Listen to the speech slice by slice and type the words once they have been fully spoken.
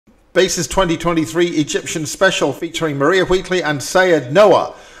BASES 2023 Egyptian Special featuring Maria Wheatley and Syed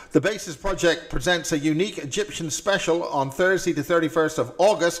Noah. The BASES project presents a unique Egyptian special on Thursday the 31st of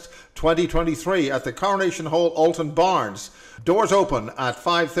August 2023 at the Coronation Hall, Alton Barnes. Doors open at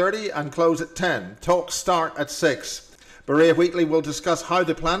 5:30 and close at 10. Talks start at 6. Maria Wheatley will discuss how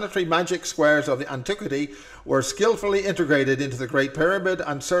the planetary magic squares of the antiquity were skillfully integrated into the Great Pyramid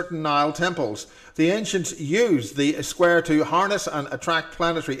and certain Nile temples. The ancients used the square to harness and attract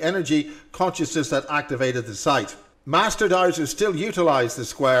planetary energy consciousness that activated the site. Master dowsers still utilize the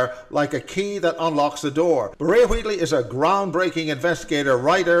square like a key that unlocks the door. Maria Wheatley is a groundbreaking investigator,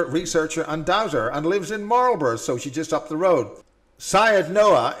 writer, researcher and dowser and lives in Marlborough, so she's just up the road. Syed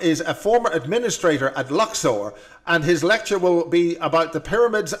Noah is a former administrator at Luxor, and his lecture will be about the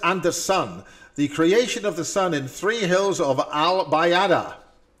pyramids and the sun, the creation of the sun in 3 hills of Al-Bayada.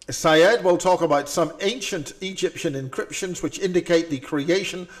 Syed will talk about some ancient Egyptian inscriptions which indicate the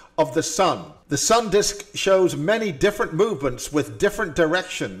creation of the sun. The sun disk shows many different movements with different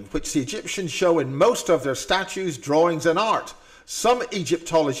direction, which the Egyptians show in most of their statues, drawings and art. Some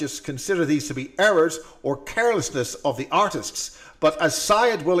Egyptologists consider these to be errors or carelessness of the artists, but as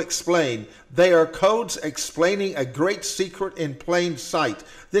Syed will explain, they are codes explaining a great secret in plain sight.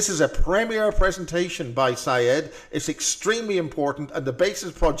 This is a premiere presentation by Syed. It's extremely important, and the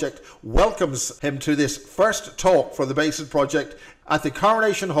BASES project welcomes him to this first talk for the BASES project at the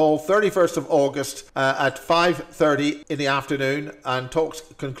Coronation Hall, 31st of August at 5:30 in the afternoon, and talks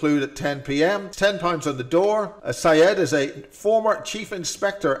conclude at 10 p.m. £10 on the door. Syed is a former chief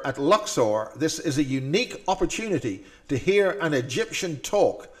inspector at Luxor. This is a unique opportunity to hear an Egyptian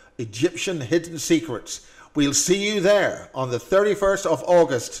talk, Egyptian hidden secrets. We'll see you there on the 31st of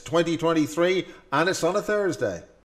August 2023, and it's on a Thursday.